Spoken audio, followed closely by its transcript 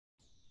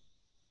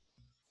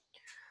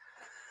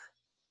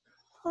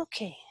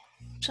Okay,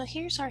 so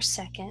here's our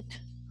second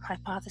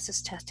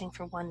hypothesis testing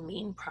for one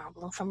mean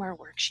problem from our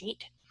worksheet.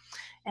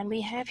 And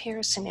we have here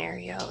a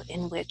scenario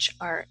in which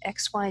our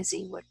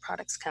XYZ Wood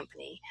Products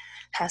Company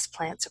has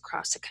plants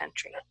across the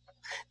country.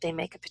 They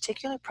make a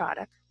particular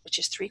product, which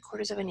is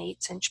 3/4 of an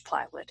 1/8"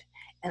 plywood,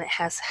 and it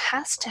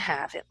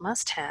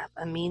must have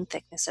a mean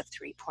thickness of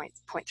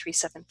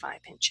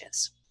 3.375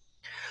 inches.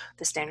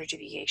 The standard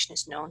deviation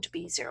is known to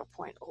be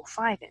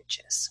 0.05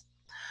 inches.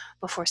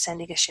 Before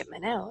sending a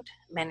shipment out,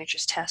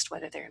 managers test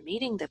whether they're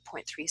meeting the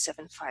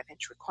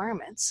 0.375-inch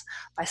requirements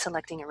by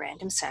selecting a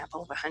random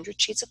sample of 100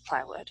 sheets of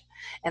plywood,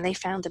 and they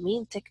found the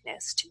mean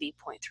thickness to be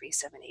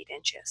 0.378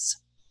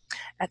 inches.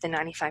 At the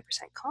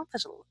 95%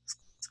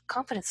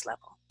 confidence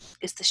level,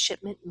 is the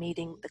shipment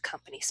meeting the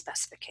company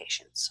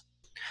specifications?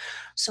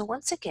 So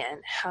once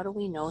again, how do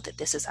we know that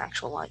this is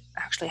actually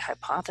a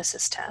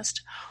hypothesis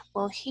test?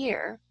 Well,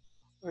 here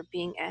we're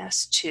being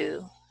asked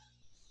to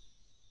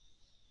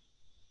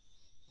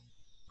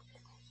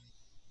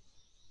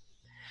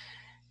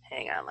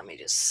hang on, let me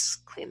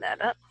just clean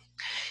that up.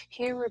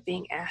 Here we're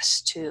being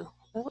asked to,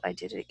 oh, I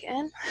did it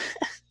again.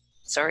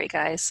 Sorry,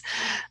 guys.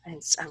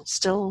 I'm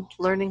still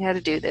learning how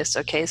to do this,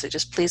 okay? So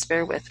just please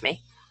bear with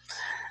me.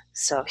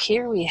 So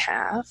here we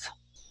have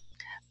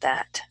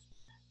that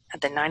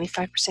at the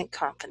 95%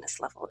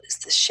 confidence level, is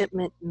the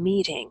shipment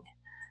meeting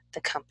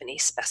the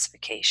company's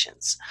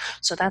specifications?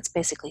 So that's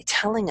basically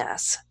telling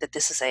us that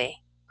this is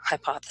a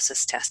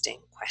hypothesis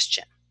testing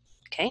question,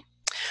 okay?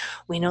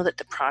 We know that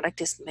the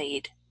product is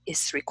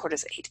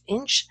 3/4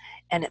 8"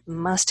 and it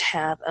must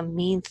have a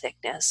mean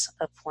thickness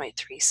of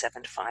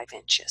 0.375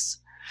 inches.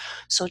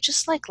 So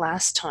just like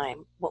last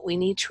time, what we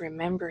need to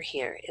remember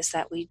here is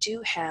that we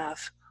do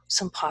have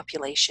some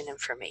population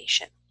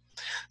information.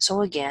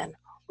 So again,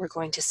 we're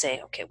going to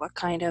say, okay, what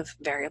kind of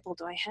variable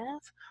do I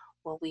have?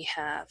 Well, we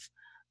have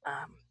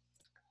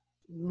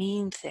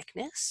mean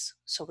thickness,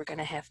 so we're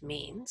going to have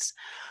means.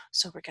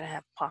 So we're going to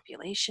have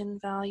population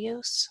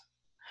values.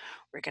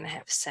 We're going to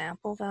have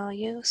sample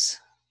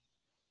values.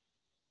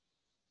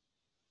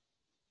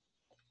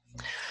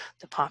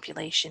 The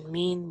population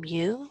mean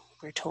mu,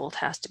 we're told,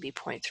 has to be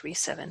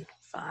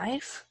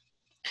 0.375.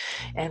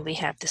 And we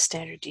have the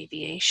standard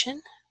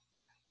deviation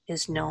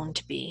is known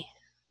to be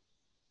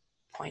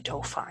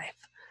 0.05.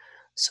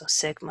 So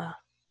sigma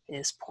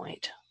is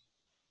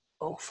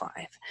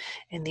 0.05.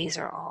 And these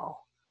are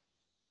all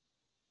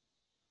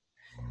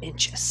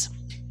inches.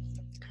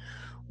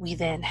 We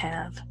then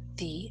have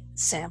the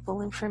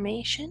sample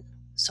information.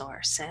 So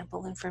our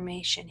sample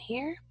information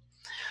here,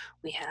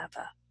 we have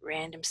a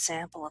random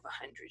sample of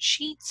 100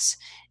 sheets,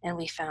 and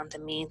we found the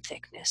mean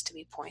thickness to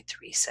be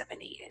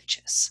 0.378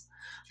 inches.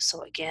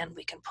 So again,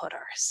 we can put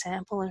our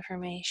sample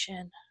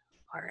information,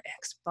 our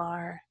X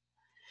bar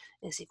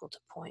is equal to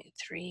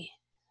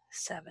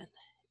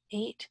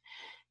 0.378,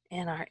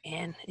 and our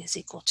N is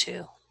equal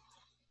to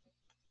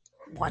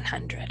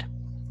 100.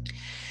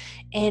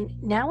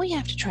 And now we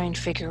have to try and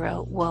figure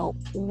out, well,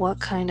 what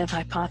kind of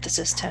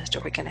hypothesis test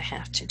are we going to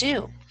have to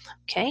do?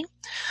 Okay,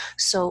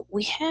 so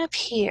we have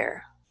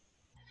here,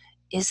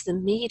 is the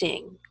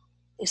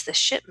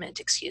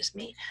shipment,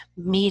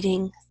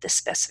 meeting the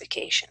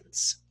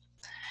specifications?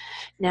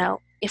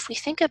 Now, if we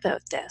think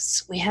about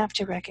this, we have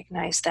to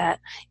recognize that,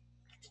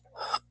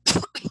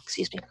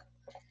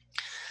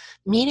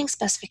 meeting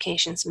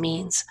specifications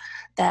means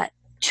that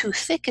too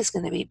thick is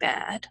going to be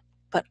bad,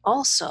 but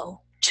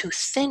also too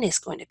thin is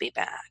going to be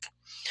bad.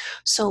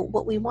 So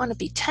what we want to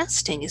be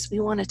testing is we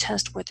want to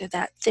test whether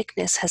that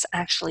thickness has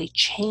actually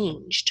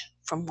changed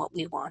from what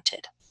we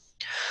wanted.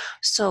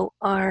 So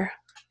our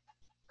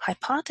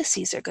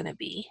hypotheses are going to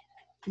be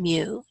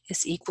mu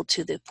is equal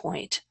to the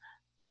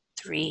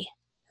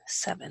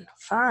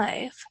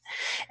 0.375.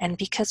 And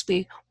because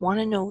we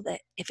want to know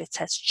that if it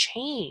has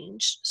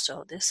changed,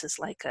 so this is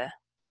like a,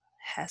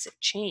 has it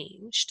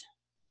changed?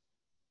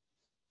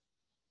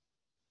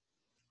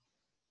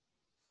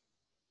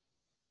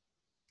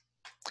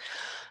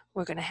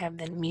 We're going to have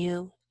then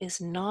mu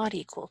is not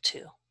equal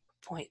to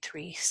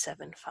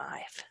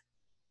 0.375.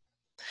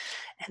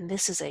 And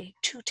this is a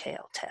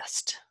two-tailed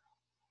test.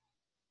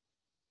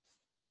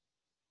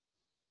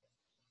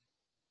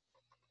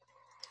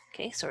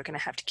 Okay, so we're going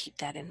to have to keep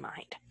that in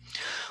mind.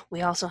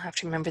 We also have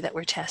to remember that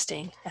we're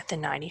testing at the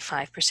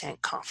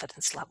 95%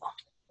 confidence level.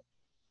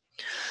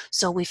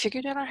 So we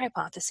figured out our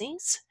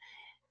hypotheses.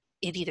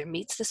 It either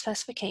meets the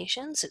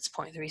specifications, it's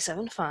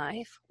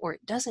 0.375, or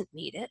it doesn't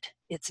meet it,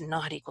 it's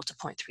not equal to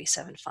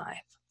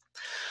 0.375.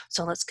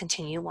 So let's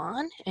continue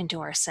on and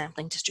do our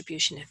sampling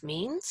distribution of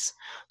means.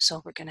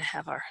 So we're going to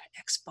have our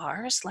X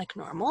bars like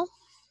normal.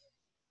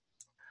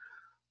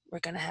 We're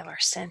going to have our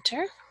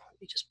center,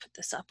 let me just put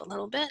this up a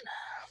little bit,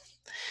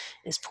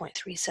 is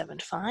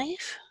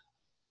 0.375.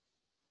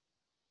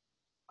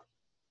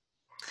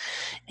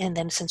 And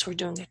then since we're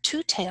doing a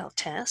two-tailed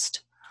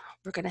test,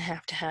 we're going to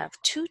have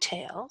two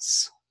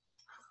tails,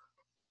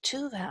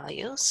 two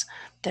values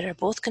that are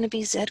both going to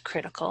be Z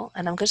critical,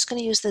 and I'm just going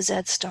to use the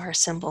Z star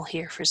symbol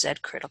here for Z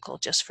critical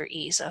just for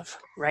ease of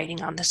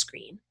writing on the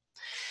screen.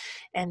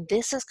 And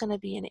this is going to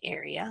be an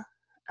area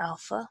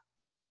alpha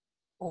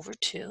over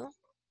 2.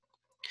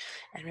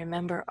 And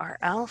remember our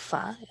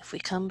alpha, if we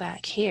come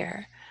back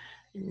here,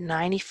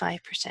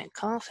 95%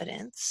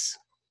 confidence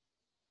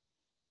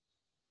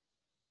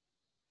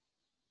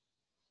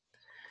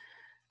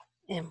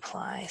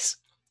implies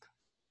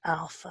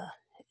alpha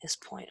is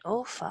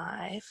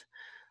 0.05,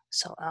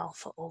 so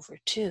alpha over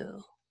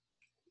 2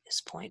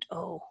 is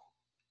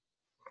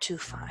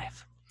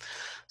 0.025.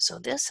 So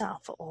this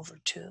alpha over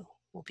 2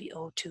 will be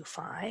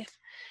 0.25,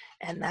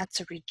 and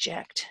that's a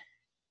reject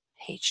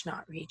H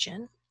naught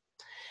region.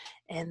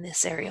 And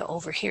this area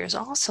over here is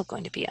also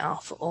going to be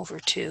alpha over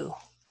 2,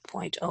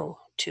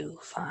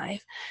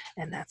 0.025,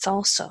 and that's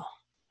also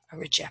a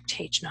reject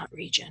H naught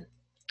region.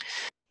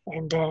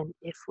 And then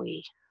if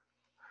we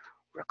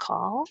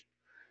recall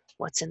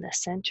what's in the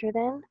center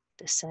then,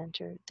 the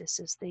center, this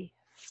is the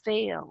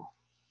fail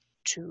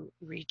to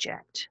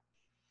reject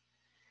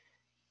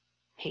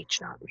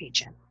H naught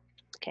region.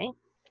 Okay.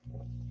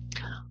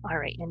 All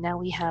right, and now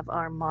we have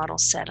our model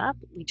set up.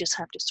 We just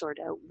have to sort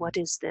out what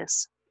is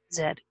this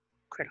Z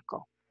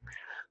critical.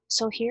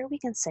 So here we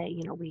can say,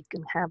 we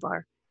can have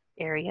our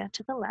area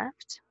to the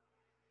left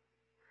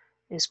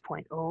is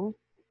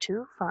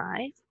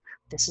 0.025.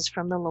 This is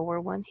from the lower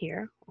one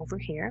here, over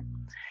here,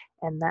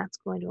 and that's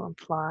going to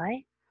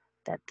imply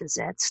that the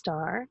Z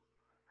star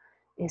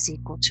is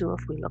equal to,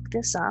 if we look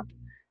this up,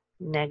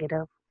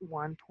 negative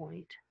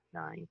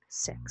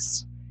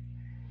 1.96.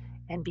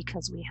 And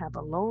because we have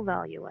a low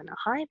value and a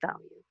high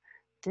value,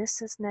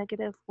 this is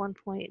negative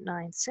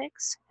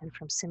 1.96, and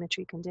from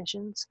symmetry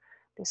conditions,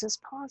 this is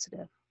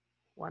positive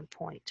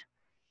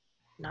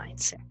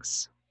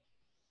 1.96.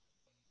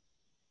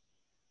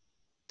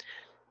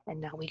 And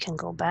now we can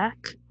go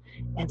back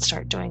and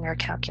start doing our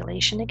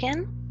calculation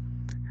again.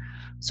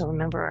 So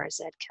remember our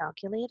Z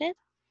calculated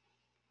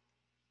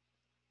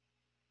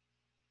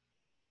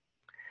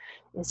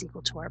is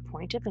equal to our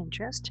point of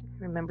interest.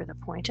 Remember the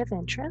point of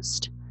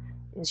interest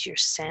is your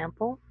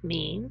sample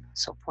mean,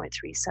 so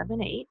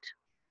 0.378,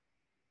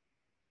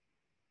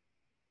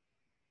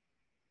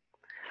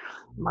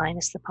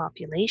 minus the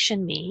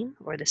population mean,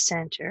 or the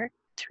center,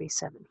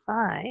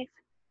 375,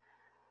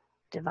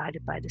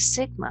 divided by the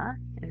sigma,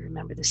 and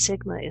remember the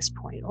sigma is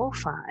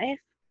 0.05,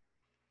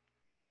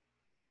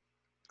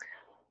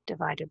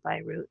 divided by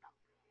root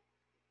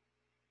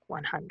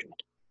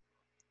 100.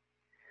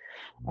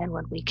 And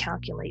when we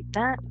calculate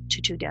that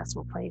to 2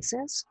 decimal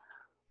places,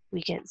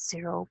 we get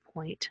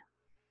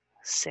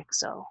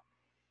 0.60.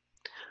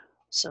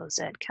 So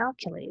Z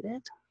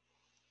calculated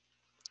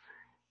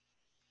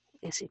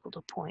is equal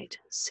to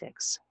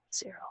 0.60.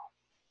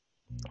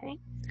 Okay,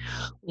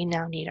 we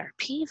now need our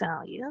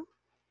p-value,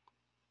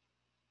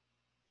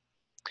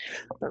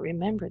 but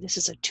remember this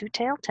is a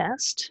two-tail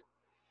test.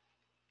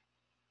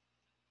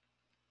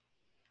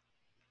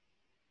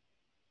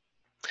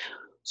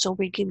 So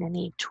we're going to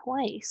need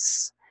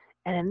twice.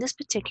 And in this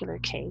particular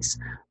case,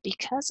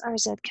 because our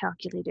Z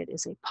calculated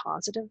is a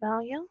positive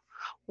value,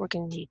 we're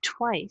going to need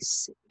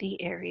twice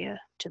the area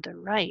to the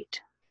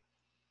right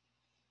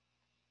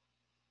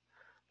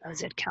of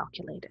Z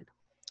calculated.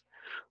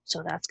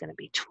 So that's going to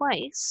be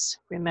twice.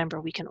 Remember,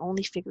 we can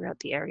only figure out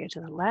the area to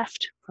the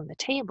left from the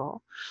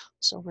table.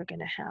 So we're going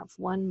to have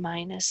 1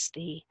 minus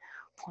the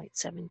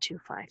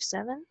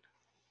 0.7257.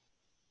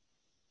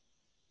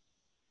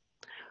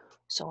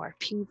 So our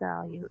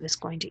p-value is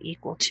going to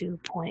equal to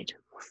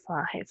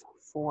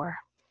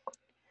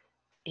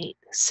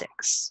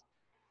 0.5486.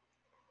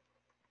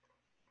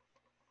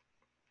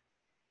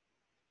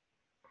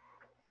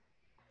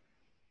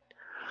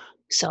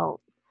 So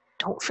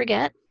don't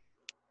forget,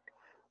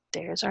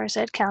 there's our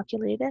Z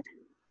calculated,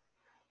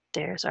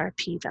 there's our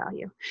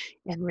p-value.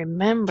 And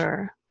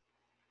remember,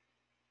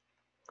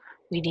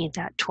 we need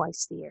that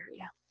twice the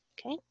area,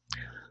 okay?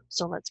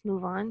 So let's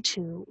move on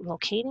to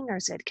locating our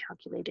Z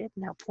calculated.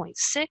 Now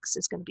 0.6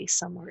 is going to be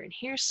somewhere in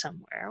here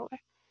somewhere.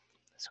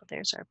 So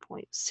there's our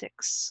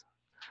 0.60,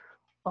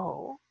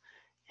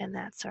 and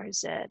that's our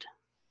Z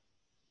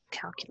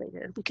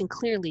calculated. We can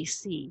clearly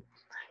see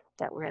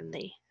that we're in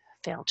the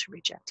fail to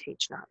reject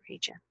H naught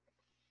region.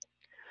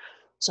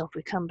 So if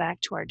we come back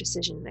to our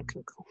decision and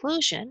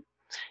conclusion,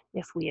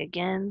 if we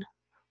again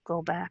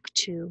go back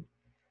to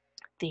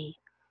the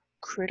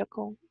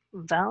critical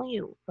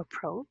value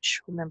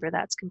approach, remember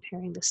that's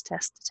comparing this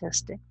test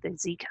statistic, the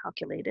Z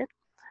calculated.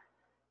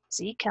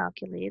 Z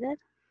calculated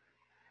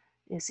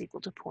is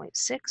equal to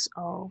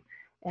 0.60,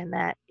 and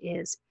that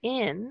is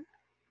in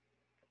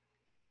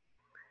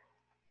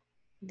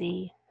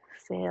the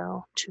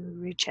fail to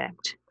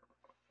reject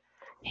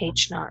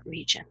H naught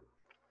region.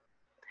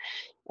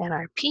 And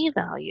our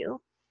p-value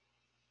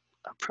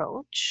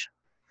approach,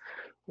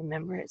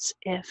 remember it's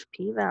if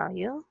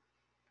p-value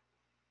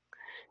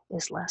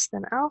is less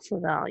than alpha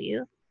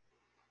value,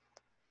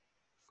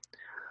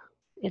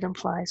 it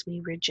implies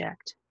we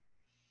reject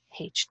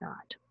H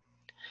naught.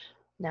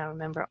 Now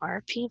remember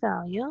our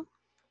p-value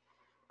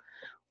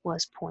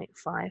was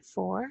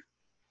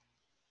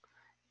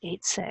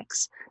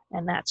 0.5486,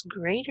 and that's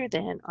greater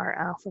than our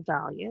alpha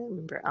value.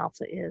 Remember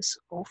alpha is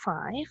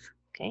 0.05,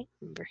 Okay,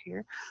 remember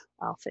here,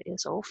 alpha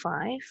is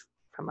 0.5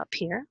 from up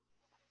here.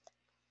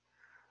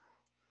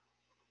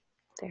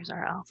 There's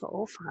our alpha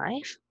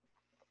 0.5.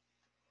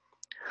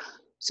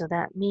 So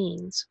that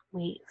means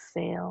we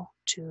fail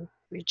to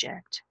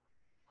reject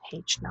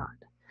H naught.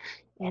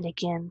 And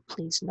again,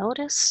 please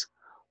notice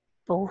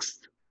both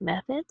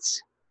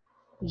methods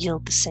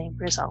yield the same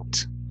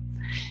result.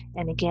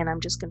 And again,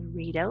 I'm just going to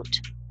read out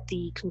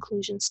the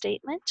conclusion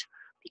statement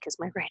because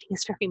my writing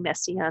is very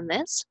messy on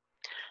this.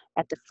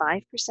 At the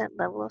 5%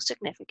 level of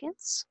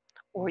significance,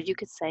 or you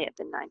could say at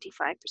the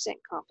 95%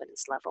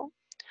 confidence level,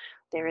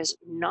 there is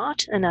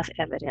not enough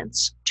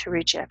evidence to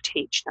reject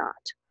H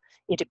naught.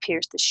 It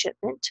appears the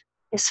shipment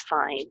is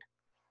fine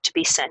to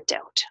be sent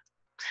out.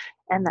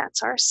 And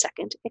that's our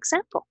second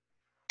example.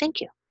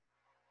 Thank you.